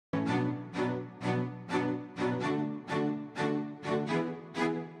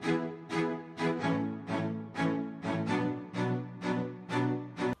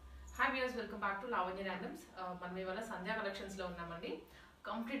guys, welcome back to Lavanya Randoms. మనం ఇవాళ సంధ్యా collections లో ఉన్నామండి.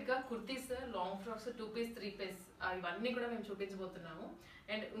 కంప్లీట్ గా kurtis, long frocks, 2 piece 3 piece ఇవన్నీ కూడా మేము చూపించబోతున్నాము.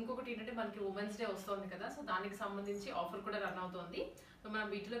 అండ్ ఇంకొకటి ఏంటంటే మనకి ఉమెన్స్ డే వస్తుంది కదా, సో దానికి సంబంధించి ఆఫర్ కూడా రన్ అవుతుంది. సో మనం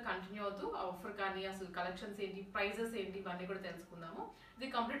వీటిలో కంటిన్యూ అవుతూ ఆఫర్ కానీ అసలు కలెక్షన్స్ ఏంటి, ప్రైజెస్ ఏంటి, ఇవన్నీ కూడా తెలుసుకుందాము. ఇది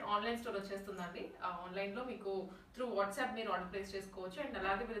కంప్లీట్ ఆన్లైన్ స్టోర్ వచ్చేస్తుందండి. ఆన్లైన్ లో మీకు త్రూ వాట్సాప్ మీరు ఆర్డర్ ప్లేస్ చేసుకోవచ్చు. అండ్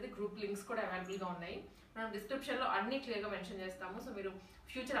అలాగే వీళ్ళది గ్రూప్ లింక్స్ కూడా అవైలబుల్ గా ఉన్నాయి. మనం డిస్క్రిప్షన్ లో అన్ని క్లియర్ గా మెన్షన్ చేస్తాము. సో మీరు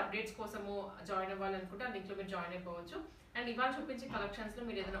ఫ్యూచర్ అప్డేట్స్ కోసము జాయిన్ అవ్వాలనుకుంటే ఆ లింక్ లో మీరు జాయిన్ అయిపోవచ్చు. అండ్ ఇవాళ చూపించే కలెక్షన్స్ లో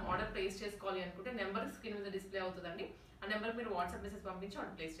మీరు ఏదైనా ఆర్డర్ ప్లేస్ చేసుకోవాలి అనుకుంటే నెంబర్ స్క్రీన్ మీద డిస్ప్లే అవుతుందండి. ఆ నెంబర్ మీరు వాట్సాప్ మెసేజ్ పంపించి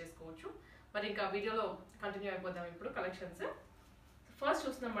ఆర్డర్ ప్లేస్ చేసుకోవచ్చు. మరి ఇంకా వీడియోలో కంటిన్యూ అయిపోతాం ఇప్పుడు కలెక్షన్స్. ఫస్ట్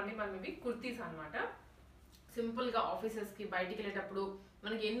చూస్తున్నామండి మనం ఇవి కుర్తీస్ అనమాట. సింపుల్ గా ఆఫీసెస్ కి బయటికి వెళ్ళేటప్పుడు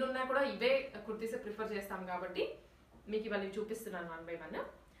మనకి ఎన్ని ఉన్నా కూడా ఇవే కుర్తీస్ ప్రిఫర్ చేస్తాం కాబట్టి మీకు ఇవాళ చూపిస్తున్నాను 1 by 1.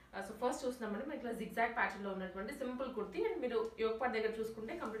 సో ఫస్ట్ చూస్తున్నామండి మనకి ఇట్లా జిగ్జాగ్ ప్యాటర్న్ లో ఉన్నటువంటి సింపుల్ కుర్తీ. అండ్ మీరు యోక్ పార్ట్ దగ్గర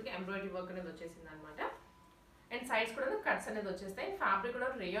చూసుకుంటే కంప్లీట్ గా ఎంబ్రాయిడరీ వర్క్ అనేది వచ్చేసింది అనమాట. అండ్ సైడ్స్ కూడా కట్స్ అనేది వచ్చేస్తాయి. ఫ్యాబ్రిక్ కూడా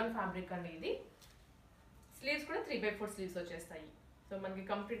రేయాన్ ఫ్యాబ్రిక్ అండి ఇది. స్లీవ్స్ కూడా 3/4 స్లీవ్స్ వచ్చేస్తాయి. సో మనకి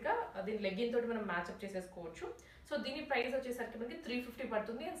కంప్లీట్ గా దీని లెగ్గిన్ తోటి మనం మ్యాచ్అప్ చేసేసుకోవచ్చు. సో దీని ప్రైస్ వచ్చేసరికి మనకి 350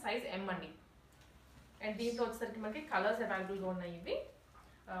 పడుతుంది. అండ్ సైజ్ M అండి. అండ్ దీంట్లో వచ్చేసరికి మనకి కలర్స్ అవైలబుల్ గా ఉన్నాయి. ఇవి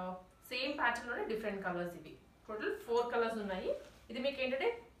సేమ్ ప్యాటర్న్ లోనే డిఫరెంట్ కలర్స్. ఇవి టోటల్ 4 కలర్స్ ఉన్నాయి. ఇది మీకు ఏంటంటే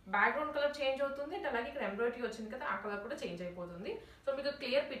బ్యాక్గ్రౌండ్ కలర్ చేంజ్ అవుతుంది. అండ్ అలాగే ఇక్కడ ఎంబ్రాయిడరీ వచ్చింది కదా, ఆ కలర్ కూడా చేంజ్ అయిపోతుంది. సో మీకు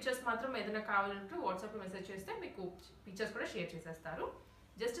క్లియర్ పిక్చర్స్ మాత్రం ఏదైనా కావాలంటే వాట్సాప్ లో మెసేజ్ చేస్తే మీకు పిక్చర్స్ కూడా షేర్ చేసేస్తారు.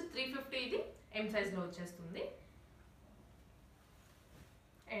 జస్ట్ 350 ఇది M సైజ్ లో వచ్చేస్తుంది.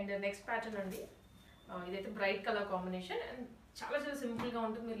 అండ్ నెక్స్ట్ ప్యాటర్న్ అండి, ఇదైతే బ్రైట్ కలర్ కాంబినేషన్. అండ్ చాలా చాలా సింపుల్ గా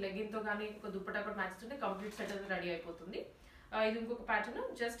ఉంటుంది. మీరు లెగ్గిన్ తో కానీ ఒక దుప్పటా కూడా మ్యాచ్ చేస్తే కంప్లీట్ సెట్ అనేది రెడీ అయిపోతుంది. ఇది ఇంకొక ప్యాటర్న్.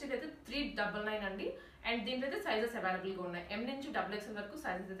 జస్ట్ ఇదైతే 399 అండి. అండ్ దీంట్లో అయితే సైజెస్ అవైలబుల్ గా ఉన్నాయి. M నుంచి XXL వరకు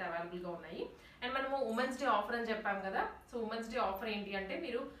సైజెస్ అయితే అవైలబుల్ గా ఉన్నాయి. అండ్ మనము ఉమెన్స్ డే ఆఫర్ అని చెప్పాం కదా. సో ఉమెన్స్ డే ఆఫర్ ఏంటి అంటే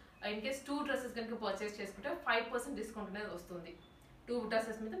మీరు ఇన్ కేస్ 2 డ్రెస్సెస్ కనుక పర్చేస్ చేసుకుంటే 5% డిస్కౌంట్ అనేది వస్తుంది. 2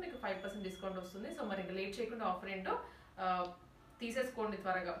 డ్రెస్సెస్ మీద మీకు 5% డిస్కౌంట్ వస్తుంది. సో మరి ఇంకా లేట్ చేయకుండా ఆఫర్ ఏంటో తీసేసుకోండి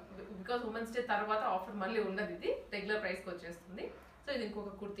త్వరగా. బికాస్ ఉమెన్స్ డే తర్వాత ఆఫర్ మళ్ళీ ఉండదు. ఇది రెగ్యులర్ ప్రైస్కి వచ్చేస్తుంది. సో ఇది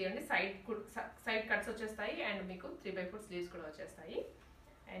ఇంకొక కుర్తీ అండి. సైడ్ కట్స్ వచ్చేస్తాయి. అండ్ మీకు 3/4 స్లీవ్స్ కూడా వచ్చేస్తాయి.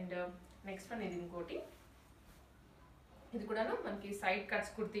 అండ్ నెక్స్ట్ వన్ ఇది ఇంకోటి. ఇది కూడాను మనకి సైడ్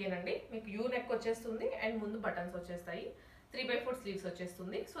కట్స్ కుర్తీ అనండి. మీకు యూ నెక్ వచ్చేస్తుంది. అండ్ ముందు బటన్స్ వచ్చేస్తాయి. 3/4 స్లీవ్స్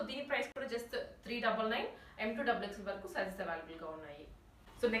వచ్చేస్తుంది. సో దీని ప్రైస్ కూడా జస్ట్ 399. M to XXL వరకు సైజెస్ అవైలబుల్ గా ఉన్నాయి.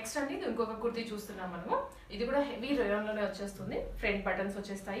 సో నెక్స్ట్ అండి ఇది ఇంకొక కుర్తీ చూస్తున్నాం మనము. ఇది కూడా హెవీ రేయాన్ లోనే వచ్చేస్తుంది. ఫ్రంట్ బటన్స్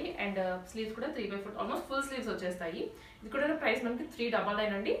వచ్చేస్తాయి. అండ్ స్లీవ్స్ కూడా 3/4 ఆల్మోస్ట్ ఫుల్ స్లీవ్స్ వచ్చేస్తాయి. ఇది కూడా ప్రైస్ మనకి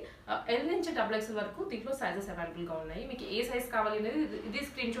 399 అండి. L నుంచి XXL వరకు దీంట్లో సైజెస్ అవైలబుల్ గా ఉన్నాయి. మీకు ఏ సైజ్ కావాలి అనేది ఇది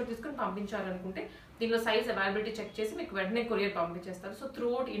స్క్రీన్ షాట్ తీసుకుని పంపించాలనుకుంటే దీనిలో సైజ్ అవైలబిలిటీ చెక్ చేసి మీకు వెంటనే కొరియర్ పంపించేస్తారు. సో త్రూ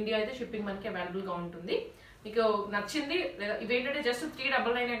అవుట్ ఇండియా అయితే షిప్పింగ్ మనకి అవైలబుల్ గా ఉంటుంది. మీకు నచ్చింది ఇవేంటంటే జస్ట్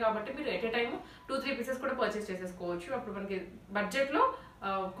 399 కాబట్టి మీరు ఎట్ ఏ టైమ్ 2-3 పీసెస్ కూడా పర్చేస్ చేసేసుకోవచ్చు. అప్పుడు మనకి బడ్జెట్ లో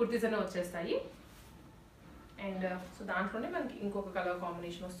కుర్తీస్ అనే వచ్చేస్తాయి. అండ్ సో దాంట్లోనే మనకి ఇంకొక కలర్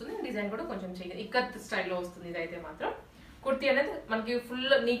కాంబినేషన్ వస్తుంది. డిజైన్ కూడా కొంచెం చేంజ్ ఇక్కత్ స్టైల్లో వస్తుంది. ఇదైతే మాత్రం కుర్తీ అనేది మనకి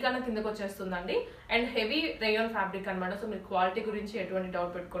ఫుల్ నీకన్నా కిందకి వచ్చేస్తుందండి. అండ్ హెవీ రేయాన్ ఫ్యాబ్రిక్ అనమాట. సో మీరు క్వాలిటీ గురించి ఎటువంటి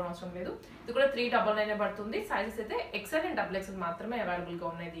డౌట్ పెట్టుకోవడం అవసరం లేదు. ఇది కూడా 399 పడుతుంది. సైజెస్ అయితే XL అండ్ XXL మాత్రమే అవైలబుల్ గా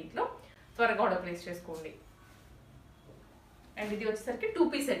ఉన్నాయి. దీంట్లో త్వరగా ఆర్డర్ ప్లేస్ చేసుకోండి. అండ్ ఇది వచ్చేసరికి 2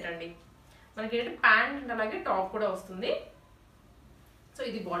 పీస్ సెట్ అండి. మనకి ఏంటంటే ప్యాంట్ అండ్ అలాగే టాప్ కూడా వస్తుంది. సో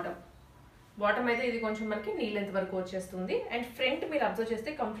ఇది బాటమ్ అయితే ఇది కొంచెం మనకి నీ లెంత్ వరకు వచ్చేస్తుంది. అండ్ ఫ్రంట్ మీరు అబ్జర్వ్ చేస్తే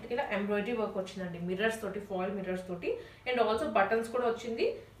కంప్లీట్ ఇలా ఎంబ్రాయిడరీ వర్క్ వచ్చిందండి. మిర్రర్స్ తోటి, ఫాయిల్ మిర్రర్స్ తోటి. అండ్ ఆల్సో బటన్స్ కూడా వచ్చింది.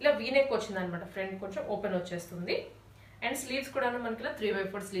 ఇలా వీనెక్ వచ్చింది అనమాట. ఫ్రంట్ కొంచెం ఓపెన్ వచ్చేస్తుంది. అండ్ స్లీవ్స్ కూడా మనకి ఇలా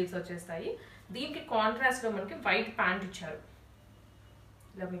 3/4 స్లీవ్స్ వచ్చేస్తాయి. దీనికి కాంట్రాస్ట్ లో మనకి వైట్ ప్యాంట్ ఇచ్చారు.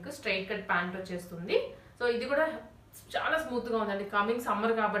 ఇలా మీకు స్ట్రైట్ కట్ ప్యాంట్ వచ్చేస్తుంది. సో ఇది కూడా చాలా స్మూత్ గా ఉందండి. కమింగ్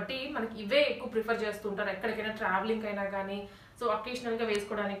సమ్మర్ కాబట్టి మనకి ఇవే ఎక్కువ ప్రిఫర్ చేస్తూ ఉంటారు. ఎక్కడికైనా ట్రావెలింగ్ అయినా కానీ సో అకేషనల్ గా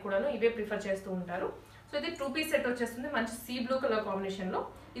వేసుకోవడానికి కూడా ఇవే ప్రిఫర్ చేస్తూ ఉంటారు. సో ఇది 2 పీస్ సెట్ వచ్చేస్తుంది. మంచి సీ బ్లూ కలర్ కాంబినేషన్ లో.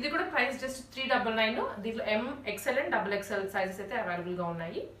 ఇది కూడా ప్రైస్ జస్ట్ 399. దీంట్లో M, XL and XXL sizes అయితే అవైలబుల్ గా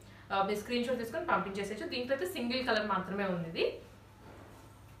ఉన్నాయి. మీరు స్క్రీన్ షాట్ తీసుకొని పంపించేసేచ్చు. దీంట్లో అయితే సింగిల్ కలర్ మాత్రమే ఉంది ఇది.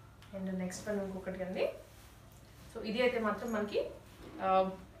 అండ్ నెక్స్ట్ వన్ ఇంకొకటి అండి. సో ఇది అయితే మాత్రం మనకి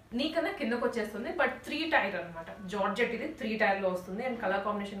నీకన్నా కిందకు వచ్చేస్తుంది. బట్ 3 టైర్ అనమాట. జార్జెట్ ఇది 3 టైర్ లో వస్తుంది. అండ్ కలర్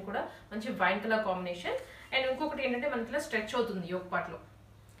కాంబినేషన్ కూడా మంచి వైన్ కలర్ కాంబినేషన్. అండ్ ఇంకొకటి ఏంటంటే మనకి ఇలా స్ట్రెచ్ అవుతుంది యోక్ పార్ట్ లో.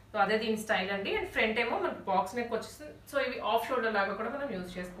 సో అదే దీని స్టైల్ అండి. అండ్ ఫ్రంట్ ఏమో మనకి బాక్స్ నెక్ వచ్చేస్తుంది. సో ఇవి ఆఫ్ షోల్డర్ లాగా కూడా మనం యూజ్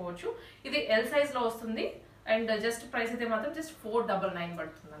చేసుకోవచ్చు. ఇది L సైజ్ లో వస్తుంది. అండ్ జస్ట్ ప్రైస్ అయితే మాత్రం జస్ట్ 499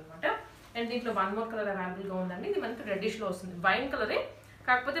 పడుతుంది అనమాట. అండ్ దీంట్లో 1 మోర్ కలర్ అవైలబుల్ గా ఉందండి. ఇది మనకి రెడ్డిష్ లో వస్తుంది. వైన్ కలరే,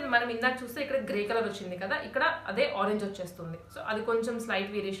 కాకపోతే మనం ఇందాక చూస్తే ఇక్కడ గ్రే కలర్ వచ్చింది కదా, ఇక్కడ అదే ఆరెంజ్ వచ్చేస్తుంది. సో అది కొంచెం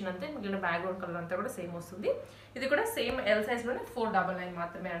స్లైట్ వేరియేషన్ అంతే. మిగిలిన బ్యాక్గ్రౌండ్ కలర్ అంతా కూడా సేమ్ వస్తుంది. ఇది కూడా సేమ్ L సైజ్ లోనే 499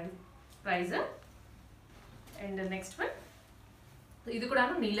 మాత్రమే అండి. ప్రైస్. అండ్ నెక్స్ట్ వన్ ఇది కూడా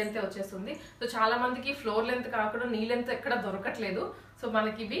నీ లెంత్ వచ్చేస్తుంది. సో చాలా మందికి ఫ్లోర్ లెంత్ కాకుండా నీ లెంత్ ఎక్కడ దొరకట్లేదు. సో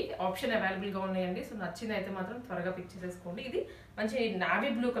మనకి ఇవి ఆప్షన్ అవైలబుల్గా ఉన్నాయండి. సో నచ్చింది అయితే మాత్రం త్వరగా పిక్ చేసేసుకోండి. ఇది మంచి నావీ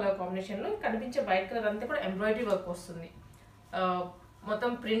బ్లూ కలర్ కాంబినేషన్లో కనిపించే వైట్ కలర్ అంతా కూడా ఎంబ్రాయిడరీ వర్క్ వస్తుంది.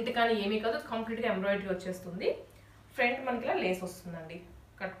 మొత్తం ప్రింట్ కానీ ఏమీ కాదు, కంప్లీట్గా ఎంబ్రాయిడరీ వచ్చేస్తుంది. ఫ్రంట్ మనకి ఇలా లేస్ వస్తుందండి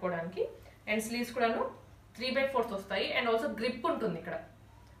కట్టుకోవడానికి. అండ్ స్లీవ్స్ కూడాను 3/4 వస్తాయి. అండ్ ఆల్సో గ్రిప్ ఉంటుంది, ఇక్కడ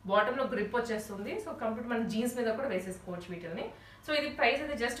బాటంలో గ్రిప్ వచ్చేస్తుంది. సో కంప్లీట్ మన జీన్స్ మీద కూడా వేసేసుకోవచ్చు వీటిని. సో ఇది ప్రైస్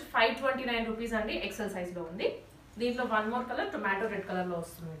అయితే జస్ట్ 529 రూపీస్ అండి. ఎక్సెల్ సైజ్లో ఉంది. దీంట్లో one more colour tomato red కలర్లో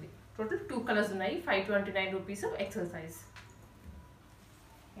వస్తుంది. ఇది టోటల్ 2 కలర్స్ ఉన్నాయి. 529 rupees XL size.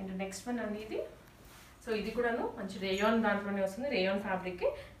 And next one అండి ఇది. సో ఇది కూడాను మంచి రేయాన్ దాంట్లోనే వస్తుంది. Rayon fabric.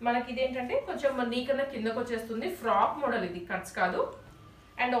 మనకి ఇదేంటంటే కొంచెం నీకన్నా కిందకు వచ్చేస్తుంది. ఫ్రాక్ మోడల్, ఇది కట్స్ కాదు.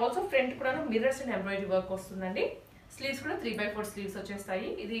 అండ్ ఆల్సో ఫ్రంట్ కూడాను మిర్రర్స్ అండ్ ఎంబ్రాయిడరీ వర్క్ వస్తుందండి. స్లీవ్స్ కూడా 3/4 స్లీవ్స్ వచ్చేస్తాయి.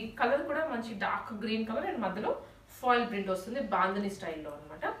 ఇది కలర్ కూడా మంచి డార్క్ గ్రీన్ కలర్ అండ్ మధ్యలో ఫాయిల్ ప్రింట్ వస్తుంది, బాందని స్టైల్లో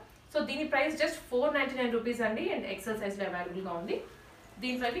అనమాట. సో దీని ప్రైస్ జస్ట్ 499 రూపీస్ అండి. అండ్ ఎక్సెల్ సైజ్లో అవైలబుల్గా ఉంది.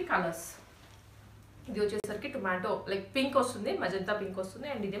 దీంట్లో ఇవి కలర్స్. ఇది వచ్చేసరికి టొమాటో లైక్ పింక్ వస్తుంది, మజంతా పింక్ వస్తుంది.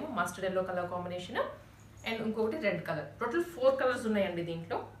 అండ్ ఇదేమో mustard yellow colour combination. And ఇంకొకటి రెడ్ కలర్. టోటల్ 4 కలర్స్ ఉన్నాయండి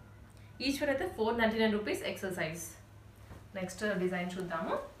దీంట్లో. ఈచ్ వన్ అయితే 499 rupees XL size. Next design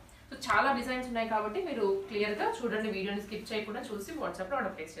చూద్దాము. సో చాలా డిజైన్స్ ఉన్నాయి కాబట్టి మీరు క్లియర్గా చూడండి, వీడియోని స్కిప్ చేయకుండా చూసి వాట్సాప్లో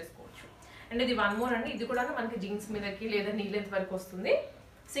ఆర్డర్ ప్లేస్ చేసుకోవచ్చు. అండ్ ఇది వన్ మోర్ అండి. ఇది కూడా మనకి జీన్స్ మీదకి లేదా నీ లెంత్ వరకు వస్తుంది.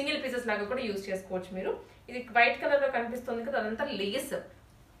 సింగిల్ పీసెస్ లాగా కూడా యూజ్ చేసుకోవచ్చు మీరు. ఇది వైట్ కలర్లో కనిపిస్తుంది కదా, అదంతా లేస్.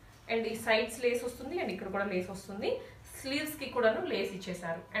 అండ్ ఈ సైడ్స్ లేస్ వస్తుంది అండ్ ఇక్కడ కూడా లేస్ వస్తుంది. స్లీవ్స్కి కూడాను లేస్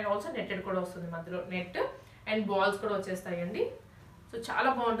ఇచ్చేసారు. అండ్ ఆల్సో నెట్టెడ్ కూడా వస్తుంది, మధ్యలో నెట్ అండ్ బాల్స్ కూడా వచ్చేస్తాయండి. సో చాలా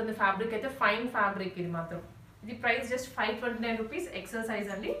బాగుంటుంది ఫ్యాబ్రిక్ అయితే, ఫైన్ ఫ్యాబ్రిక్ ఇది మాత్రం. ఇది price just 529 rupees XL size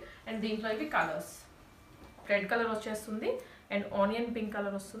అండి. అండ్ దీంట్లో ఇవి కలర్స్. రెడ్ కలర్ వచ్చేస్తుంది అండ్ ఆనియన్ పింక్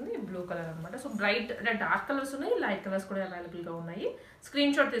కలర్ వస్తుంది, బ్లూ కలర్ అనమాట. సో బ్రైట్ అంటే డార్క్ కలర్స్ ఉన్నాయి, లైట్ కలర్స్ కూడా అవైలబుల్గా ఉన్నాయి.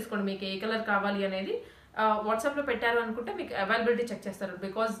 స్క్రీన్ షాట్ తీసుకోండి మీకు ఏ కలర్ కావాలి అనేది. వాట్సాప్లో పెట్టారు అనుకుంటే మీకు అవైలబిలిటీ చెక్ చేస్తారు.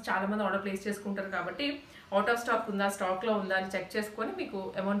 బికాజ్ చాలా మంది ఆర్డర్ ప్లేస్ చేసుకుంటారు కాబట్టి అవుట్ ఆఫ్ స్టాక్ ఉందా, స్టాక్లో ఉందా అని చెక్ చేసుకొని మీకు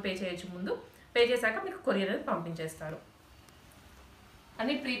అమౌంట్ పే చేయొచ్చు. ముందు పే చేశాక మీకు కొరియర్ అనేది పంపించేస్తారు.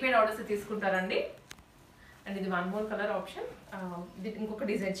 అన్ని ప్రీపెయిడ్ ఆర్డర్స్ తీసుకుంటారండి. అండ్ ఇది వన్ మోర్ కలర్ ఆప్షన్. ఇది ఇంకొక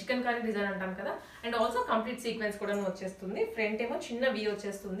డిజైన్, చికెన్ కర్రీ డిజైన్ అంటాం కదా. అండ్ ఆల్సో కంప్లీట్ సీక్వెన్స్ కూడా వచ్చేస్తుంది. ఫ్రంట్ ఏమో చిన్న వీ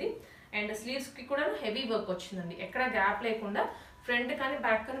వచ్చేస్తుంది. అండ్ స్లీవ్స్కి కూడా హెవీ వర్క్ వచ్చిందండి, ఎక్కడ గ్యాప్ లేకుండా ఫ్రంట్ కానీ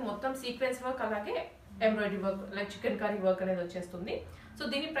బ్యాక్ కానీ మొత్తం సీక్వెన్స్ వర్క్, అలాగే embroidery work like chicken curry work అనేది వచ్చేస్తుంది. సో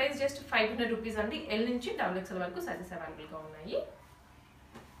దీని ప్రైస్ జస్ట్ 500 రూపీస్ అండి. ఎల్ నుంచి XXL వరకు సైజెస్ అవైలబుల్గా ఉన్నాయి.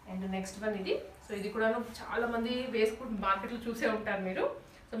 అండ్ నెక్స్ట్ వన్ ఇది. సో ఇది కూడా చాలా మంది వేసుకుంటూ మార్కెట్లో చూసే ఉంటారు మీరు.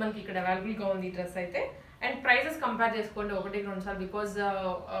 సో మనకి ఇక్కడ అవైలబుల్గా ఉంది ఈ డ్రెస్ అయితే. అండ్ ప్రైసెస్ కంపేర్ చేసుకోండి 1-2 సార్లు, బికాజ్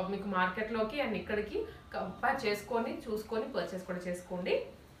మీకు మార్కెట్లోకి అండ్ ఇక్కడికి కంపేర్ చేసుకొని చూసుకొని పర్చేస్ కూడా చేసుకోండి.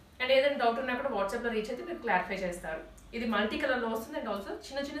 అండ్ ఏదైనా డౌట్ ఉన్నా కూడా వాట్సాప్లో రీచ్ అయితే మీరు క్లారిఫై చేస్తారు. ఇది మల్టీ కలర్లో వస్తుంది. అండ్ ఆల్సో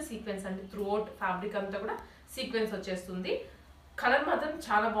చిన్న చిన్న సీక్వెన్స్ అండి, త్రూ అవుట్ ఫ్యాబ్రిక్ అంతా కూడా సీక్వెన్స్ వచ్చేస్తుంది. కలర్ మాత్రం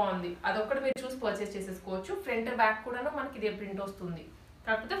చాలా బాగుంది, అదొక్కటి మీరు చూసి పర్చేస్ చేసేసుకోవచ్చు. ఫ్రంట్ బ్యాక్ కూడా మనకి ఇదే ప్రింట్ వస్తుంది,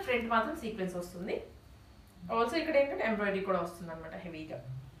 కాకపోతే ఫ్రంట్ మాత్రం సీక్వెన్స్ వస్తుంది. ఆల్సో ఇక్కడ ఏంటంటే ఎంబ్రాయిడరీ కూడా వస్తుంది అనమాట హెవీగా.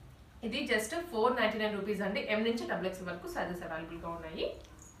 ఇది జస్ట్ 499 రూపీస్ అండి. ఎం నుంచి XXL వరకు సైజెస్ అవైలబుల్గా ఉన్నాయి.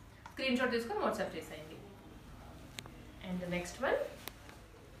 స్క్రీన్ షాట్ తీసుకొని వాట్సాప్ చేసేయండి. And next one.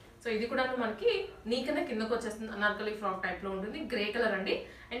 సో ఇది కూడా మనకి నీకన్నా కిందకు వచ్చేస్తుంది, అనార్కలి ఫ్రాక్ టైప్లో ఉంటుంది. గ్రే కలర్ అండి.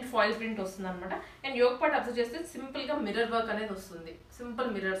 అండ్ ఫాయిల్ ప్రింట్ వస్తుంది అనమాట. అండ్ యోక్ పార్ట్ అబ్జర్వ్ చేస్తే సింపుల్గా మిర్రర్ వర్క్ అనేది వస్తుంది, సింపుల్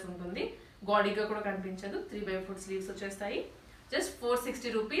మిర్రర్స్ ఉంటుంది. గాడీగా కూడా కనిపించదు. 3/4 స్లీవ్స్ వచ్చేస్తాయి. Just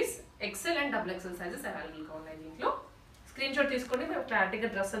 460 rupees. XL and XXL sizes అవైలబుల్గా ఉన్నాయి దీంట్లో. స్క్రీన్ షాట్ తీసుకొని మేము క్లారిటీగా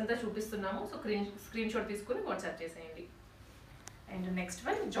డ్రెస్ అంతా చూపిస్తున్నాము. సో స్క్రీన్ షాట్ తీసుకొని వాట్సాప్ చేసేయండి. And next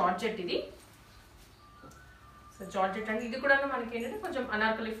one georgette. ఇది సో జార్జెట్ అండి. ఇది కూడా మనకి ఏంటంటే కొంచెం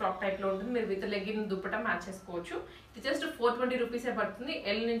అనార్కలి ఫ్రాక్ టైప్లో ఉంటుంది. మీరు విత్ లెగ్గిన్ దుప్పటా మ్యాచ్ చేసుకోవచ్చు. ఇది జస్ట్ 420 రూపీసే పడుతుంది.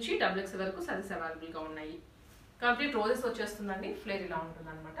 ఎల్ నుంచి XXL వరకు సైజెస్ అవైలబుల్గా ఉన్నాయి. కంప్లీట్ రోజెస్ వచ్చేస్తుందండి. ఫ్లేర్ ఇలా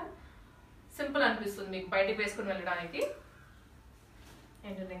ఉంటుంది అనమాట. సింపుల్ అనిపిస్తుంది మీకు బయటకు వేసుకుని వెళ్ళడానికి.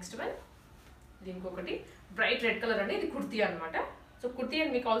 And next one. ఇది ఇంకొకటి బ్రైట్ రెడ్ కలర్ అండి. ఇది కుర్తీ అనమాట. సో కుర్తీ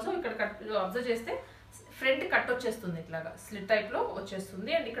అండ్ మీకు ఆల్సో ఇక్కడ కట్ అబ్జర్వ్ చేస్తే ఫ్రంట్ కట్ వచ్చేస్తుంది, ఇట్లాగా స్లిట్ టైప్లో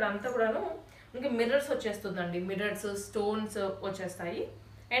వచ్చేస్తుంది. అండ్ ఇక్కడ అంతా కూడాను ఇంకా మిర్రర్స్ వచ్చేస్తుందండి, మిర్రర్స్ స్టోన్స్ వచ్చేస్తాయి.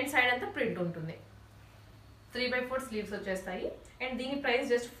 అండ్ సైడ్ అంతా ప్రింట్ ఉంటుంది. 3/4 స్లీవ్స్ వచ్చేస్తాయి. అండ్ దీని price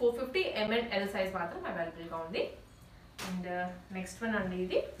just 450. M and L size మాత్రం అవైలబుల్గా ఉంది. అండ్ నెక్స్ట్ వన్ అండి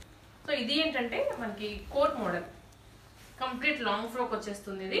ఇది. సో ఇది ఏంటంటే మనకి coat model, complete long frock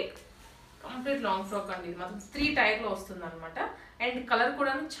వచ్చేస్తుంది. ఇది కంప్లీట్ లాంగ్ ఫ్రాక్ అండి. ఇది మాత్రం 3 టైర్లో వస్తుంది అనమాట. అండ్ కలర్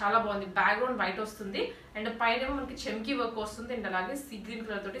కూడా చాలా బాగుంది. బ్యాక్గ్రౌండ్ వైట్ వస్తుంది అండ్ పైన మనకి చెమ్కీ వర్క్ వస్తుంది. అండ్ అలాగే సీ గ్రీన్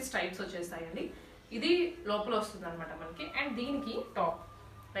కలర్ తోటి స్ట్రైప్స్ వచ్చేస్తాయండి. ఇది లోపల వస్తుంది అనమాట మనకి. అండ్ దీనికి టాప్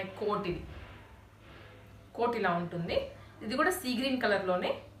లైక్ కోట్ ఇలా ఉంటుంది. ఇది కూడా సీ గ్రీన్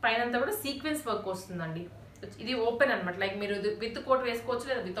కలర్లోనే, పైన కూడా సీక్వెన్స్ వర్క్ వస్తుందండి. ఇది ఓపెన్ అనమాట, లైక్ మీరు విత్ కోట్ వేసుకోవచ్చు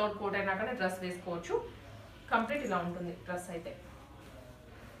లేదా వితౌట్ కోట్ అయినా కానీ డ్రెస్ వేసుకోవచ్చు. కంప్లీట్ ఇలా ఉంటుంది డ్రెస్ అయితే.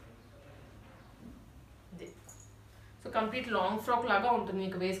 సో కంప్లీట్ లాంగ్ ఫ్రాక్ లాగా ఉంటుంది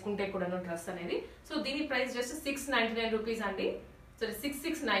మీకు వేసుకుంటే కూడా డ్రెస్ అనేది. సో దీని ప్రైస్ జస్ట్ 699 రూపీస్ అండి. సారీ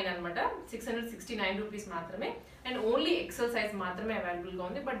 669 అనమాట, 669 రూపీస్ మాత్రమే. అండ్ ఓన్లీ ఎక్సెల్ సైజ్ మాత్రమే అవైలబుల్గా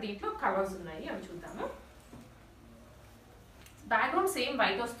ఉంది. బట్ దీంట్లో కలర్స్ ఉన్నాయి, అవి చూద్దాము. బ్యాక్గ్రౌండ్ సేమ్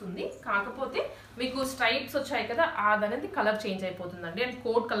వైట్ వస్తుంది, కాకపోతే మీకు స్ట్రైప్స్ వచ్చాయి కదా, అదనేది కలర్ చేంజ్ అయిపోతుందండి. అండ్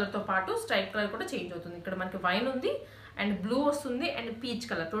కోట్ కలర్తో పాటు స్ట్రైప్ కలర్ కూడా చేంజ్ అవుతుంది. ఇక్కడ మనకి వైన్ ఉంది అండ్ బ్లూ వస్తుంది and peach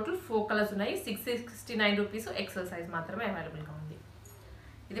colour, total 4 colours ఉన్నాయి. 669 రూపీస్, ఎక్సెల్ సైజ్ మాత్రమే అవైలబుల్గా ఉంది.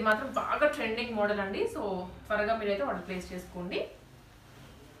 ఇది మాత్రం బాగా ట్రెండింగ్ మోడల్ అండి. సో త్వరగా మీరైతే ఆర్డర్ ప్లేస్ చేసుకోండి.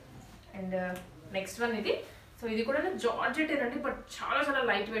 అండ్ నెక్స్ట్ వన్ ఇది. సో ఇది కూడా జార్జెట్ అండి, బట్ చాలా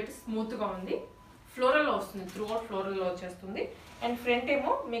లైట్ వెయిట్, స్మూత్గా ఉంది. ఫ్లోరల్లో వస్తుంది, త్రూ అవుట్ ఫ్లోరల్లో వచ్చేస్తుంది. అండ్ ఫ్రంట్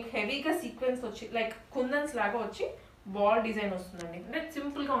ఏమో మీకు హెవీగా సీక్వెన్స్ వచ్చి లైక్ కుందన్స్ లాగా వచ్చి బాల్ డిజైన్ వస్తుందండి. అంటే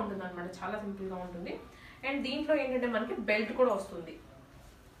సింపుల్గా ఉంటుంది అనమాట, చాలా సింపుల్గా ఉంటుంది. అండ్ దీంట్లో ఏంటంటే మనకి బెల్ట్ కూడా వస్తుంది.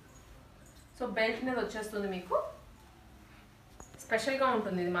 సో బెల్ట్ అనేది వచ్చేస్తుంది మీకు, స్పెషల్గా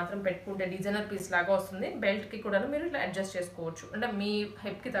ఉంటుంది. ఇది మాత్రం పెట్టుకుంటే డిజైనర్ పీస్ లాగా వస్తుంది. బెల్ట్కి కూడా మీరు ఇట్లా అడ్జస్ట్ చేసుకోవచ్చు, అంటే మీ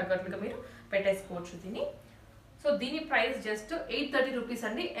హెప్కి తగ్గట్లుగా మీరు పెట్టేసుకోవచ్చు దీన్ని. సో దీని ప్రైస్ జస్ట్ 830 రూపీస్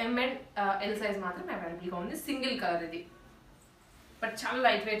అండి. M and L సైజ్ మాత్రం అవైలబుల్గా ఉంది. సింగిల్ కలర్ ఇది, బట్ చాలా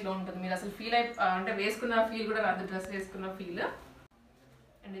లైట్ వెయిట్లో ఉంటుంది. మీరు అసలు ఫీల్ అంటే వేసుకున్న ఫీల్ కూడా రాదు, డ్రెస్ వేసుకున్న ఫీల్.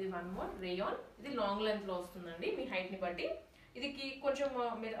 అండ్ ఇది వన్ మోర్ రేయాన్, ఇది లాంగ్ లెంత్లో వస్తుందండి మీ హైట్ని బట్టి. ఇది కొంచెం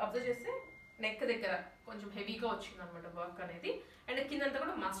మీరు అబ్జర్వ్ చేస్తే నెక్ దగ్గర కొంచెం హెవీగా వచ్చింది అనమాట వర్క్ అనేది. అండ్ కిందంతా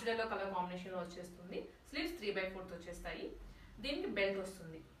కూడా మస్టర్డ్ ఎల్లో కలర్ కాంబినేషన్లో వచ్చేస్తుంది. స్లీవ్స్ 3/4 వచ్చేస్తాయి. దీనికి బెల్ట్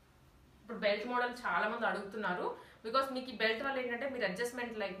వస్తుంది. ఇప్పుడు బెల్ట్ మోడల్ చాలా మంది అడుగుతున్నారు, బికాస్ మీకు ఈ బెల్ట్ వల్ల ఏంటంటే మీరు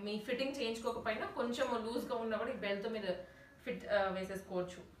అడ్జస్ట్మెంట్ లైక్ మీ ఫిట్టింగ్ చేయించుకోకపోయినా కొంచెం లూజ్గా ఉన్నా కూడా ఈ బెల్ట్తో మీరు ఫిట్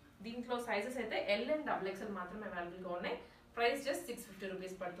వేసేసుకోవచ్చు. దీంట్లో సైజెస్ అయితే L and XXL మాత్రమే అవైలబుల్గా ఉన్నాయి. ప్రైస్ జస్ట్ 650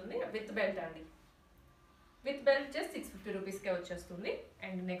 రూపీస్ పడుతుంది విత్ బెల్ట్ అండి. విత్ బెల్ట్ జస్ట్ 650 రూపీస్కే వచ్చేస్తుంది.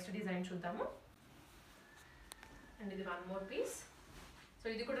 అండ్ నెక్స్ట్ డిజైన్ చూద్దాము. అండ్ ఇది వన్ మోర్ పీస్. సో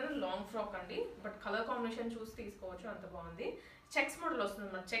ఇది కూడా లాంగ్ ఫ్రాక్ అండి, బట్ కలర్ కాంబినేషన్ చూసి తీసుకోవచ్చు, అంత బాగుంది. చెక్స్ మోడల్ వస్తుంది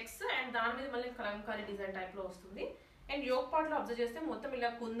అన్నమాట, చెక్స్ అండ్ దాని మీద మళ్ళీ కలంకారీ డిజైన్ టైప్లో వస్తుంది. అండ్ యోక్ పార్ట్లో అబ్జర్వ్ చేస్తే మొత్తం ఇలా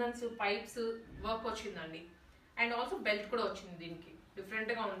కుందన్స్ పైప్స్ వర్క్ వచ్చిందండి. అండ్ ఆల్సో బెల్ట్ కూడా వచ్చింది దీనికి,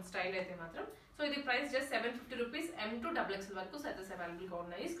 డిఫరెంట్గా ఉంది స్టైల్ అయితే మాత్రం. సో ఇది price just 750 rupees. M to XXL వరకు సైజెస్ అవైలబుల్గా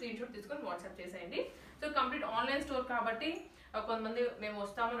ఉన్నాయి. స్క్రీన్ షాట్ తీసుకొని వాట్సాప్ చేసేయండి. సో కంప్లీట్ ఆన్లైన్ స్టోర్ కాబట్టి కొంతమంది మేము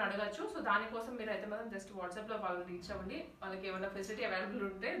వస్తామని అడగచ్చు. సో దానికోసం మీరు అయితే మాత్రం జస్ట్ వాట్సాప్లో వాళ్ళని రీచ్ అవ్వండి. వాళ్ళకి ఏమైనా ఫెసిలిటీ అవైలబుల్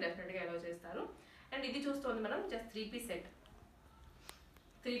ఉంటే డెఫినెట్గా అలౌ చేస్తారు. అండ్ ఇది చూస్తుంది మనం just 3-piece set.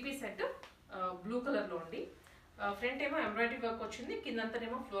 3-piece set blue కలర్లో ఉంది. ఫ్రంట్ ఏమో ఎంబ్రాయిడరీ వర్క్ వచ్చింది,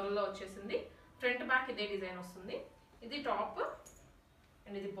 కిందంతానేమో ఫ్లోరల్లో వచ్చేసింది. ఫ్రంట్ బ్యాక్ ఇదే డిజైన్ వస్తుంది. ఇది టాప్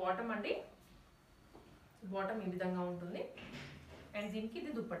అండ్ ఇది బాటమ్ అండి. బాటమ్ ఈ విధంగా ఉంటుంది. అండ్ దీనికి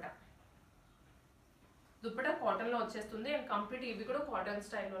ఇది దుప్పట కాటన్లో వచ్చేస్తుంది. అండ్ కంప్లీట్ ఇవి కూడా కాటన్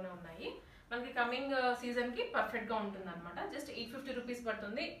స్టైల్లోనే ఉన్నాయి. మనకి కమింగ్ సీజన్కి పర్ఫెక్ట్గా ఉంటుంది అనమాట. జస్ట్ 850 రూపీస్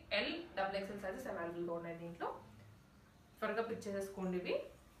పడుతుంది. L XXL సైజెస్ అవైలబుల్గా ఉన్నాయి దీంట్లో. త్వరగా పిక్ చేసేసుకోండి ఇవి.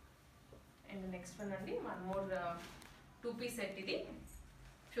 అండ్ నెక్స్ట్ వన్ అండి వన్ మోర్ 2-piece సెట్. ఇది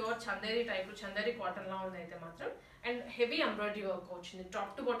ప్యూర్ చందేరి టైప్, చందేరి కాటన్లా ఉంది అయితే మాత్రం. అండ్ హెవీ ఎంబ్రాయిడరీ వర్క్ వచ్చింది,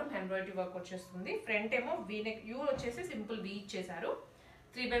 top to bottom embroidery work వచ్చేస్తుంది. ఫ్రంట్ ఏమో వీనెక్, యూ వచ్చేసి సింపుల్ వీ ఇచ్చేసారు.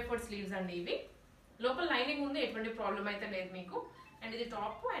 3/4 స్లీవ్స్ అండి ఇవి. లోపల లైనింగ్ ఉంది, ఎటువంటి ప్రాబ్లం అయితే లేదు మీకు. అండ్ ఇది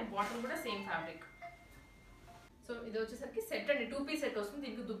టాప్ అండ్ బాటమ్ కూడా సేమ్ ఫ్యాబ్రిక్. సో ఇది వచ్చేసరికి సెట్ అండి, 2-piece సెట్ వస్తుంది.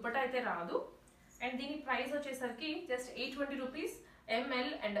 దీనికి దుప్పట అయితే రాదు. అండ్ దీని ప్రైస్ వచ్చేసరికి just 820 rupees. M,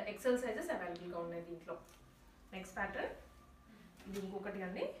 L and XL sizes అవైలబుల్గా ఉన్నాయి దీంట్లో. నెక్స్ట్ ప్యాటర్న్ ఇది ఇంకొకటి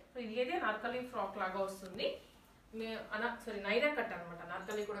అండి. సో ఇది అయితే నార్కలి ఫ్రాక్ లాగా వస్తుంది. నైరా కట్ అనమాట,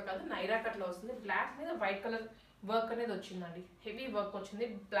 నార్కలి కూడా కాదు, నైరా కట్లో వస్తుంది. బ్లాక్ మీద వైట్ కలర్ వర్క్ అనేది వచ్చిందండి, హెవీ వర్క్ వచ్చింది.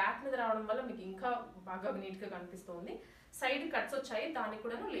 బ్లాక్ మీద రావడం వల్ల మీకు ఇంకా బాగా నీట్గా కనిపిస్తుంది. సైడ్ కట్స్ వచ్చాయి, దానికి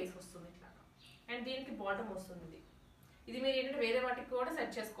కూడా లేస్ వస్తుంది ఇట్లా. అండ్ దీనికి బాటమ్ వస్తుంది. ఇది మీరు ఏంటంటే వేరే వాటికి కూడా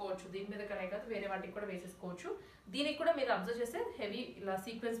సెట్ చేసుకోవచ్చు, దీని మీద కనే కాదు వేరే వాటికి కూడా వేసేసుకోవచ్చు. దీనికి కూడా మీరు అబ్జర్వ్ చేస్తే హెవీ ఇలా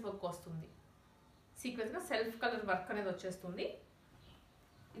సీక్వెన్స్ వర్క్ వస్తుంది. సీక్వెన్స్గా సెల్ఫ్ కలర్ వర్క్ అనేది వచ్చేస్తుంది.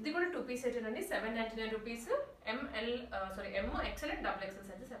 ఇది కూడా 2-piece సెట్ అండి, 799 rupees. M, XL and XXL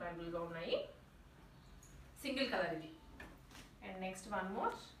sizes అవైలబుల్గా ఉన్నాయి. సింగిల్ కలర్ ఇది. And next one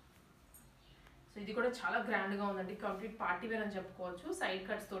more. So ఇది కూడా చాలా గ్రాండ్గా ఉందండి, కంప్లీట్ పార్టీ వేర్ అని చెప్పుకోవచ్చు. సైడ్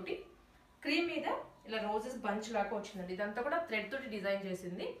కట్స్ తోటి క్రీమ్ మీద ఇలా రోజెస్ బంచ్ లాగా వచ్చిందండి. ఇదంతా కూడా థ్రెడ్ తోటి డిజైన్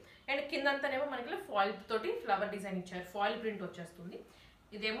చేసింది. అండ్ కిందంతానేమో మనకి ఫాయిల్ తోటి ఫ్లవర్ డిజైన్ ఇచ్చారు, ఫాయిల్ ప్రింట్ వచ్చేస్తుంది.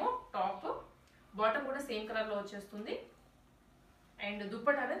 ఇదేమో టాప్, బాటమ్ కూడా సేమ్ కలర్లో వచ్చేస్తుంది. అండ్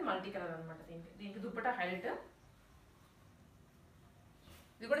దుప్పటా అనేది మల్టీ కలర్ అనమాట. దీనికి దుప్పటా హైలైట్.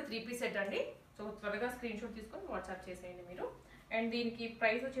 ఇది కూడా 3 పీస్ సెట్ అండి. సో త్వరగా స్క్రీన్ షాట్ తీసుకొని వాట్సాప్ చేసేయండి మీరు. అండ్ దీనికి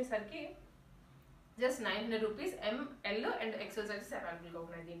ప్రైస్ వచ్చేసరికి just 900 rupees. ML and XL sizes అవైలబుల్గా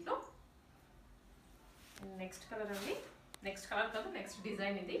ఉన్నాయి దీంట్లో. నెక్స్ట్ కలర్ అండి, నెక్స్ట్ కలర్ కాదు నెక్స్ట్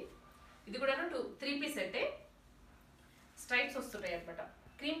డిజైన్. ఇది కూడా 3 పీస్ సెట్టే. స్ట్రైప్స్ వస్తుంటాయి అనమాట.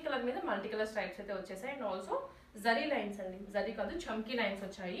 క్రీమ్ కలర్ మీద మల్టీ కలర్ స్ట్రైప్స్ అయితే వచ్చేసాయి. అండ్ ఆల్సో జరీ లైన్స్ అండి, జరీ కాదు చమ్కీ లైన్స్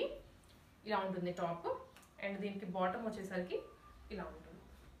వచ్చాయి. ఇలా ఉంటుంది టాప్. అండ్ దీనికి బాటమ్ వచ్చేసరికి ఇలా ఉంటుంది.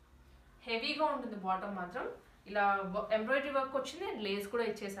 హెవీగా ఉంటుంది బాటమ్ మాత్రం. ఇలా ఎంబ్రాయిడరీ వర్క్ వచ్చింది అండ్ లేస్ కూడా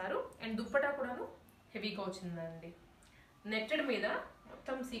ఇచ్చేసారు. అండ్ దుప్పటా కూడాను హెవీగా వచ్చిందండి. నెట్టెడ్ మీద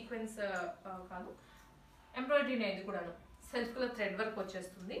మొత్తం సీక్వెన్స్ కాదు ఎంబ్రాయిడరీ అనేది కూడాను సెల్ఫ్ కలర్ థ్రెడ్ వర్క్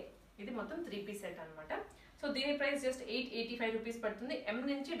వచ్చేస్తుంది. ఇది మొత్తం 3 పీస్ సెట్ అనమాట. సో దీని ప్రైస్ జస్ట్ 885 రూపీస్ పడుతుంది. M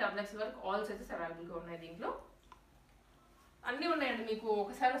నుంచి XXL వరకు ఆల్ సైజెస్ అవైలబుల్గా ఉన్నాయి దీంట్లో. అన్నీ ఉన్నాయండి. మీకు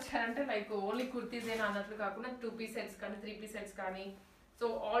ఒకసారి వచ్చారంటే లైక్ ఓన్లీ కుర్తీస్ ఏనా అన్నట్లు కాకుండా 2 పీస్ సెట్స్ కానీ 3 పీస్ సెట్స్ కానీ సో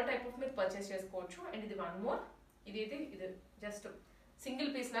ఆల్ టైప్ ఆఫ్ మీరు పర్చేస్ చేసుకోవచ్చు. అండ్ ఇది 1 మోర్. ఇది జస్ట్ సింగిల్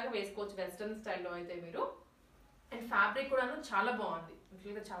పీస్ లాగా వేసుకోవచ్చు వెస్ట్రన్ స్టైల్లో అయితే మీరు. అండ్ ఫ్యాబ్రిక్ కూడాను చాలా బాగుంది,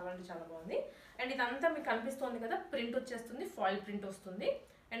 యాక్చువల్గా చాలా అంటే చాలా బాగుంది. అండ్ ఇదంతా మీకు కనిపిస్తుంది కదా, ప్రింట్ వచ్చేస్తుంది, ఫాయిల్ ప్రింట్ వస్తుంది.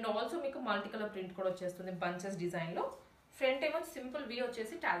 అండ్ ఆల్సో మీకు మల్టీ కలర్ ప్రింట్ కూడా వచ్చేస్తుంది బంచెస్ డిజైన్లో. ఫ్రంట్ ఏమో సింపుల్ వి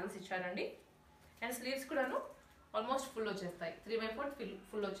వచ్చేసి టాజల్స్ ఇచ్చారండి. అండ్ స్లీవ్స్ కూడాను ఆల్మోస్ట్ ఫుల్ వచ్చేస్తాయి, 3/4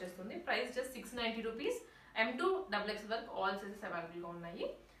 ఫుల్ వచ్చేస్తుంది. Price just 690 rupees. M to XXL వరకు ఆల్ సైజెస్ అవైలబుల్గా ఉన్నాయి.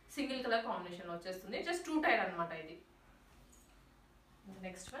 సింగిల్ కలర్ కాంబినేషన్లో వచ్చేస్తుంది. జస్ట్ 2 టైర్ అనమాట ఇది.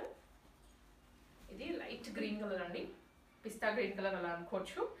 నెక్స్ట్ వన్, ఇది లైట్ గ్రీన్ కలర్ అండి, పిస్తా గ్రీన్ కలర్ అలా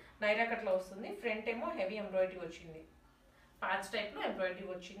అనుకోవచ్చు. నైరా కట్లో వస్తుంది. ఫ్రంట్ ఏమో హెవీ ఎంబ్రాయిడరీ వచ్చింది, ప్యాచ్ టైప్లో ఎంబ్రాయిడరీ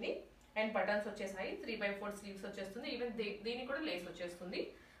వచ్చింది. అండ్ బటన్స్ వచ్చేసాయి. 3/4 స్లీవ్స్ వచ్చేస్తుంది. ఈవెన్ దీనికి కూడా లేస్ వచ్చేస్తుంది.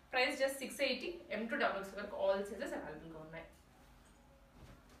 Price just 680. M to XXL వరకు ఆల్ సైజెస్ అవైలబుల్గా ఉన్నాయి.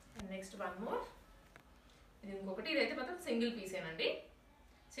 Next 1 more. ఇది ఇంకొకటి. ఇదైతే మాత్రం సింగిల్ పీసేనండి,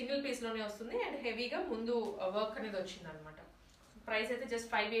 సింగిల్ పీస్లోనే వస్తుంది. అండ్ హెవీగా ముందు వర్క్ అనేది వచ్చింది అనమాట. ప్రైస్ అయితే just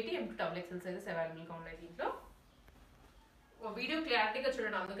 580. M to XXL sizes అవైలబుల్గా ఉన్నాయి దీంట్లో. వీడియో క్లారిటీగా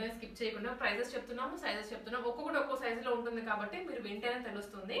చూడండి, అందుకని స్కిప్ చేయకుండా ప్రైజెస్ చెప్తున్నాము, సైజెస్ చెప్తున్నాము. ఒక్కొక్కటి ఒక్కో సైజులో ఉంటుంది కాబట్టి మీరు వింటేనే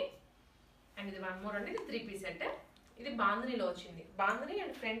తెలుస్తుంది. అండ్ ఇది 1 మోర్ అండి. ఇది 3 పీస్ సెట్. ఇది బాందినీలో వచ్చింది. బాందినీ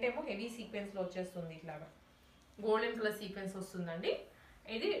అండ్ ఫ్రంట్ ఏమో హెవీ సీక్వెన్స్లో వచ్చేస్తుంది. ఇట్లాగా గోల్డెన్ కలర్ సీక్వెన్స్ వస్తుందండి.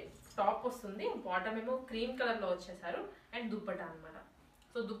 ఇది టాప్ వస్తుంది. బాటమ్ ఏమో క్రీమ్ కలర్లో వచ్చేసారు. అండ్ దుప్పటా అనమాట.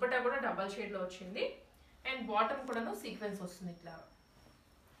 సో దుప్పటా కూడా డబల్ షేడ్లో వచ్చింది. అండ్ బాటమ్ కూడాను సీక్వెన్స్ వస్తుంది ఇట్లా.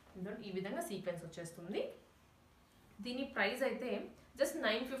 ఈ విధంగా సీక్వెన్స్ వచ్చేస్తుంది. దీని ప్రైస్ అయితే జస్ట్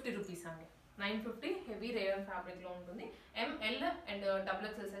 950 రూపీస్ అండి. 950. హెవీ రేయన్ ఫ్యాబ్రిక్లో ఉంటుంది. ML అండ్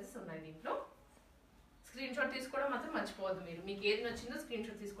XXL సైజెస్ ఉన్నాయి దీంట్లో. స్క్రీన్ షాట్ తీసుకోవడం మాత్రం మర్చిపోవద్దు మీరు. మీకు ఏది నచ్చిందో స్క్రీన్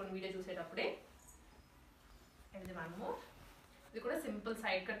షాట్ తీసుకోండి వీడియో చూసేటప్పుడే. అండ్ ఇది 1 మోర్. ఇది కూడా సింపుల్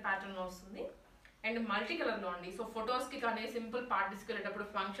సైడ్ కట్ ప్యాటర్న్లో వస్తుంది. అండ్ మల్టీ కలర్లో అండి. సో ఫొటోస్కి కానీ సింపుల్ పార్టీస్కి వెళ్ళేటప్పుడు,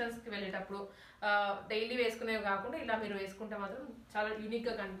 ఫంక్షన్స్కి వెళ్ళేటప్పుడు, డైలీ వేసుకునేవి కాకుండా ఇలా మీరు వేసుకుంటే మాత్రం చాలా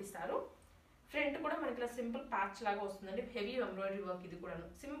యూనిక్గా కనిపిస్తారు. ఫ్రంట్ కూడా మనకి ఇలా సింపుల్ ప్యాచ్ లాగా వస్తుందండి. Heavy embroidery work. ఇది కూడా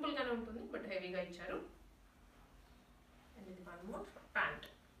సింపుల్గానే ఉంటుంది బట్ హెవీగా ఇచ్చారు. అండ్ ఇది 1 మోర్.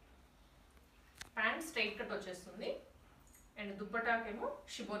 ప్యాంట్ స్ట్రైట్ కట్ వచ్చేస్తుంది. అండ్ దుప్పటాకేమో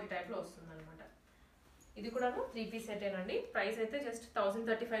షిబోరి టైప్లో వస్తుంది అనమాట. ఇది కూడా 3 పీస్ సెటేనండి. ప్రైస్ అయితే జస్ట్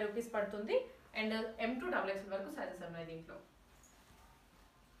 1035 రూపీస్ పడుతుంది. అండ్ M to XXL వరకు సైజెస్ ఉన్నాయి దీంట్లో.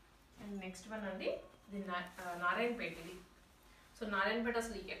 అండ్ నెక్స్ట్ వన్ అండి, ఇది నారాయణపేట. ఇది సో నారాయణపేట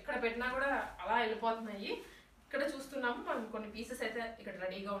అసలు ఎక్కడ పెట్టినా కూడా అలా వెళ్ళిపోతున్నాయి. ఇక్కడ చూస్తున్నాము మనం కొన్ని పీసెస్ అయితే ఇక్కడ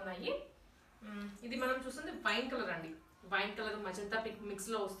రెడీగా ఉన్నాయి. ఇది మనం చూస్తుంది వైన్ కలర్ అండి. వైన్ కలర్ మజంతా పిక్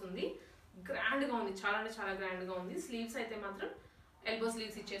మిక్స్లో వస్తుంది. గ్రాండ్గా ఉంది, చాలా అంటే చాలా గ్రాండ్గా ఉంది. స్లీవ్స్ అయితే మాత్రం ఎల్బో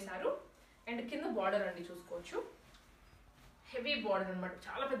స్లీవ్స్ ఇచ్చేసారు. అండ్ కింద బార్డర్ అండి చూసుకోవచ్చు, హెవీ బార్డర్ అనమాట.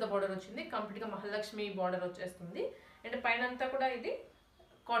 చాలా పెద్ద బార్డర్ వచ్చింది. కంప్లీట్గా మహాలక్ష్మి బార్డర్ వచ్చేస్తుంది. అండ్ పైన అంతా కూడా ఇది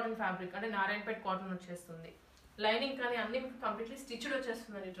కాటన్ ఫ్యాబ్రిక్, అంటే నారాయణపేట కాటన్ వచ్చేస్తుంది. లైనింగ్ కానీ అన్ని కంప్లీట్లీ స్టిచ్డ్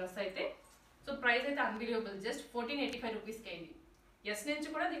వచ్చేస్తుందండి డ్రెస్ అయితే. సో ప్రైస్ అయితే అన్బిలీవబుల్. జస్ట్ 1485 రూపీస్కే ఇది. ఎస్ నుంచి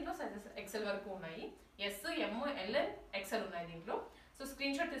కూడా దీంట్లో సైజెస్ XL వరకు ఉన్నాయి. S, M, L, XL ఉన్నాయి దీంట్లో. సో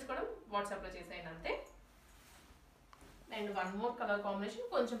స్క్రీన్ షాట్ తీసుకోవడం వాట్సాప్లో చేసేయండి అంతే. అండ్ 1 మోర్ కలర్ కాంబినేషన్,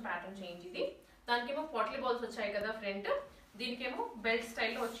 కొంచెం ప్యాటర్న్ చేంజ్. ఇది దానికేమో పాట్లీ బాల్స్ వచ్చాయి కదా ఫ్రంట్, దీనికేమో బెల్ట్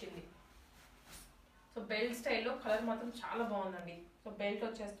స్టైల్లో వచ్చింది. సో బెల్ట్ స్టైల్లో కలర్ మాత్రం చాలా బాగుందండి. సో బెల్ట్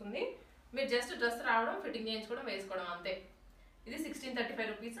వచ్చేస్తుంది. మీరు జస్ట్ డ్రెస్ రావడం, ఫిట్టింగ్ చేయించుకోవడం, వేసుకోవడం అంతే. ఇది 1635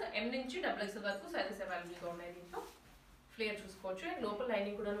 రూపీస్. M నుంచి XXL వరకు సైజెస్ అవైలబుల్గా ఉన్నాయి దీంట్లో. ఫ్లేర్ చూసుకోవచ్చు. అండ్ లోపల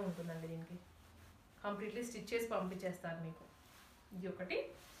లైనింగ్ కూడా ఉంటుందండి. దీనికి కంప్లీట్లీ స్టిచ్ చేసి పంపించేస్తారు మీకు. ఇది ఒకటి.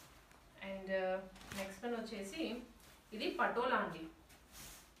 అండ్ నెక్స్ట్ వన్ వచ్చేసి ఇది పటోలా అండి.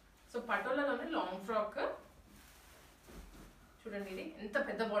 సో పటోలాలోనే లాంగ్ ఫ్రాక్ చూడండి ఇది ఎంత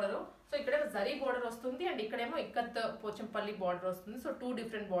పెద్ద బార్డర్. సో ఇక్కడ జరీ బార్డర్ వస్తుంది అండ్ ఇక్కడేమో ఇక్కత్ పోచంపల్లి బార్డర్ వస్తుంది. So 2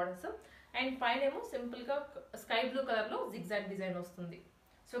 different borders. అండ్ పైన ఏమో సింపుల్ గా స్కై బ్లూ కలర్ లో జిగ్జాగ్ డిజైన్ వస్తుంది.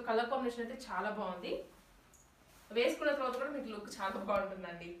 సో కలర్ కాంబినేషన్ అయితే చాలా బాగుంది. వేసుకున్న తర్వాత కూడా మీకు లుక్ చాలా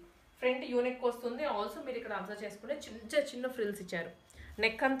బాగుంటుందండి. ఫ్రంట్ యూనెక్ వస్తుంది. ఆల్సో మీరు ఇక్కడ అబ్జర్వ్ చేసుకుంటే చిన్న చిన్న ఫ్రిల్స్ ఇచ్చారు.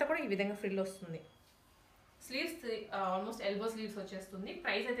 నెక్ అంతా కూడా ఈ విధంగా ఫ్రిల్ వస్తుంది. స్లీవ్స్ ఆల్మోస్ట్ ఎల్బో స్లీవ్స్ వచ్చేస్తుంది.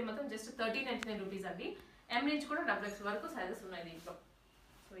 ప్రైస్ అయితే మాత్రం జస్ట్ 1399 రూపీస్ అండి. ఎం నుంచి కూడా XXL వరకు సైజెస్ ఉన్నాయి దీంట్లో.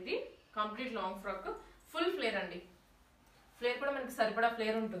 సో ఇది complete long frock, full flare అండి. ఫ్లేర్ కూడా మనకి సరిపడా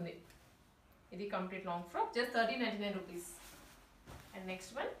ఫ్లేర్ ఉంటుంది. ఇది complete long frock, just 1399 rupees. And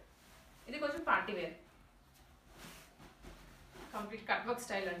next one, ఇది కొంచెం party wear, complete cut work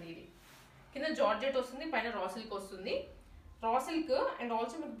style అండి. ఇది కింద జార్జెట్ వస్తుంది, పైన రా సిల్క్ వస్తుంది. రా సిల్క్ అండ్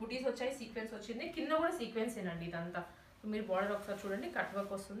ఆల్సో మీకు బుటీస్ వచ్చాయి, సీక్వెన్స్ వచ్చింది. కింద కూడా సీక్వెన్స్ ఏనండి ఇదంతా. మీరు బార్డర్ ఒకసారి చూడండి, కట్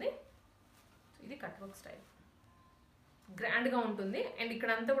వర్క్ వస్తుంది. ఇది కట్ వర్క్ స్టైల్, గ్రాండ్గా ఉంటుంది. అండ్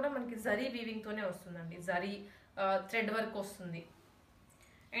ఇక్కడ అంతా కూడా మనకి జరీ వీవింగ్తోనే వస్తుందండి. జరీ థ్రెడ్ వర్క్ వస్తుంది.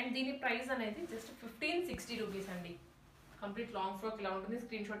 అండ్ దీని ప్రైస్ అనేది జస్ట్ 1560 రూపీస్ అండి. కంప్లీట్ లాంగ్ ఫ్రాక్ ఇలా ఉంటుంది.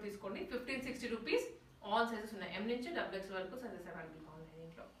 స్క్రీన్ షాట్ తీసుకోండి. 1560 రూపీస్. ఆల్ సైజెస్ ఉన్నాయి. ఎం నుంచి XXL వరకు సైజెస్ అవైలబుల్గా ఉన్నాయి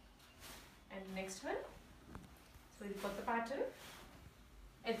దీంట్లో. అండ్ నెక్స్ట్ వన్, సో ఇది కొత్త ప్యాటర్న్,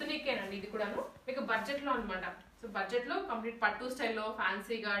 ఎథనికేనండి. ఇది కూడాను మీకు బడ్జెట్లో అనమాట. సో బడ్జెట్లో కంప్లీట్ పట్టు స్టైల్లో,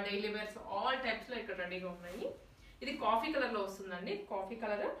 ఫ్యాన్సీగా, డైలీ వేర్స్ ఆల్ టైప్స్లో ఇక్కడ రెడీగా ఉన్నాయి. ఇది కాఫీ కలర్లో వస్తుందండి, కాఫీ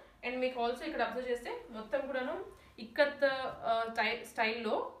కలర్. అండ్ మీకు ఆల్సో ఇక్కడ అబ్జర్వ్ చేస్తే మొత్తం కూడాను ఇక్కత్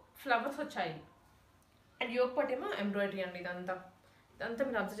స్టైల్లో ఫ్లవర్స్ వచ్చాయి. అండ్ యోగ్ పార్ట్ ఏమో ఎంబ్రాయిడరీ అండి. ఇదంతా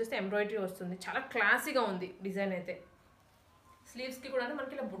మీరు అబ్జర్వ్ చేస్తే ఎంబ్రాయిడరీ వస్తుంది. చాలా క్లాసీగా ఉంది డిజైన్ అయితే. స్లీవ్స్కి కూడా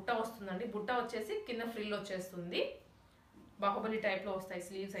మనకి ఇలా బుట్ట వస్తుందండి. బుట్ట వచ్చేసి కింద ఫ్రిల్ వచ్చేస్తుంది. బాహుబలి టైప్లో వస్తాయి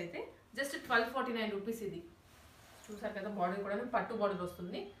స్లీవ్స్ అయితే. Just 1249 rupees. ఇది చూసారు కదా, బార్డర్ కూడా పట్టు బార్డర్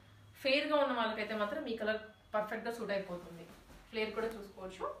వస్తుంది. ఫెయిర్గా ఉన్న వాళ్ళకైతే మాత్రం ఈ కలర్ పర్ఫెక్ట్గా సూట్ అయిపోతుంది. ఫ్లేర్ కూడా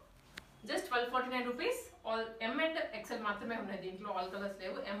చూసుకోవచ్చు. Just 1249 rupees. All M and XL మాత్రమే ఉన్నాయి దీంట్లో, ఆల్ కలర్స్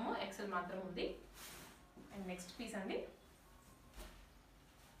లేవు. ఎం, XL మాత్రం ఉంది. అండ్ నెక్స్ట్ పీస్ అండి,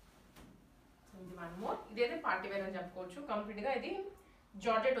 ఇది వన్ మోర్. ఇదైతే పార్టీ వేర్ అని చెప్పుకోవచ్చు. కంప్లీట్గా ఇది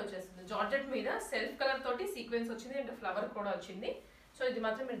జార్జెట్ వచ్చేస్తుంది. జార్జెట్ మీద సెల్ఫ్ కలర్ తోటి సీక్వెన్స్ వచ్చింది అండ్ ఫ్లవర్ కూడా వచ్చింది. సో ఇది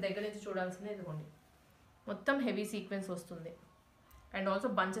మాత్రం మీరు దగ్గర నుంచి చూడాల్సిందే. ఇదిగోండి, మొత్తం హెవీ సీక్వెన్స్ వస్తుంది. అండ్ ఆల్సో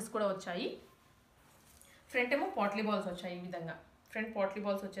బంచెస్ కూడా వచ్చాయి. ఫ్రంట్ ఏమో పాట్లీ బాల్స్ వచ్చాయి. ఈ విధంగా ఫ్రంట్ పాట్లీ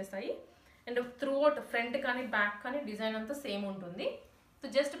బాల్స్ వచ్చేస్తాయి. అండ్ త్రూ అవుట్ ఫ్రంట్ కానీ బ్యాక్ కానీ డిజైన్ అంతా సేమ్ ఉంటుంది. సో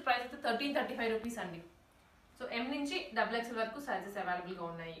జస్ట్ ప్రైస్ అయితే 1335 రూపీస్ అండి. సో ఎం నుంచి XXL వరకు సైజెస్ అవైలబుల్గా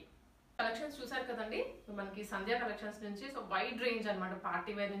ఉన్నాయి. కలెక్షన్స్ చూసారు కదండి, మనకి సంధ్యా కలెక్షన్స్ నుంచి. సో వైడ్ రేంజ్ అనమాట,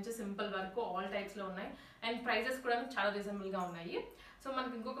 పార్టీ వేర్ నుంచి సింపుల్ వరకు ఆల్ టైప్స్లో ఉన్నాయి. అండ్ ప్రైజెస్ కూడా చాలా రీజనబుల్గా ఉన్నాయి. సో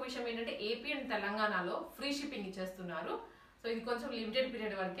మనకి ఇంకొక విషయం ఏంటంటే, ఏపీ అండ్ తెలంగాణలో ఫ్రీ షిప్పింగ్ ఇచ్చేస్తున్నారు. సో ఇది కొంచెం లిమిటెడ్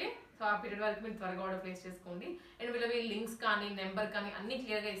పీరియడ్ వరకే. సో ఆ పీరియడ్ వరకు మీరు త్వరగా ఆర్డర్ ప్లేస్ చేసుకోండి. అండ్ వీళ్ళవి లింక్స్ కానీ నెంబర్ కానీ అన్ని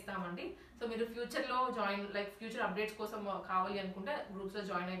క్లియర్గా ఇస్తామండి. సో మీరు ఫ్యూచర్లో ఫ్యూచర్ అప్డేట్స్ కోసం కావాలి అనుకుంటే గ్రూప్స్లో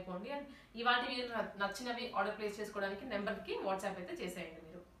జాయిన్ అయిపోండి. అండ్ ఇవాటి నచ్చినవి ఆర్డర్ ప్లేస్ చేసుకోవడానికి నెంబర్కి వాట్సాప్ అయితే చేసేయండి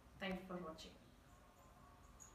మీరు. Thank you for watching.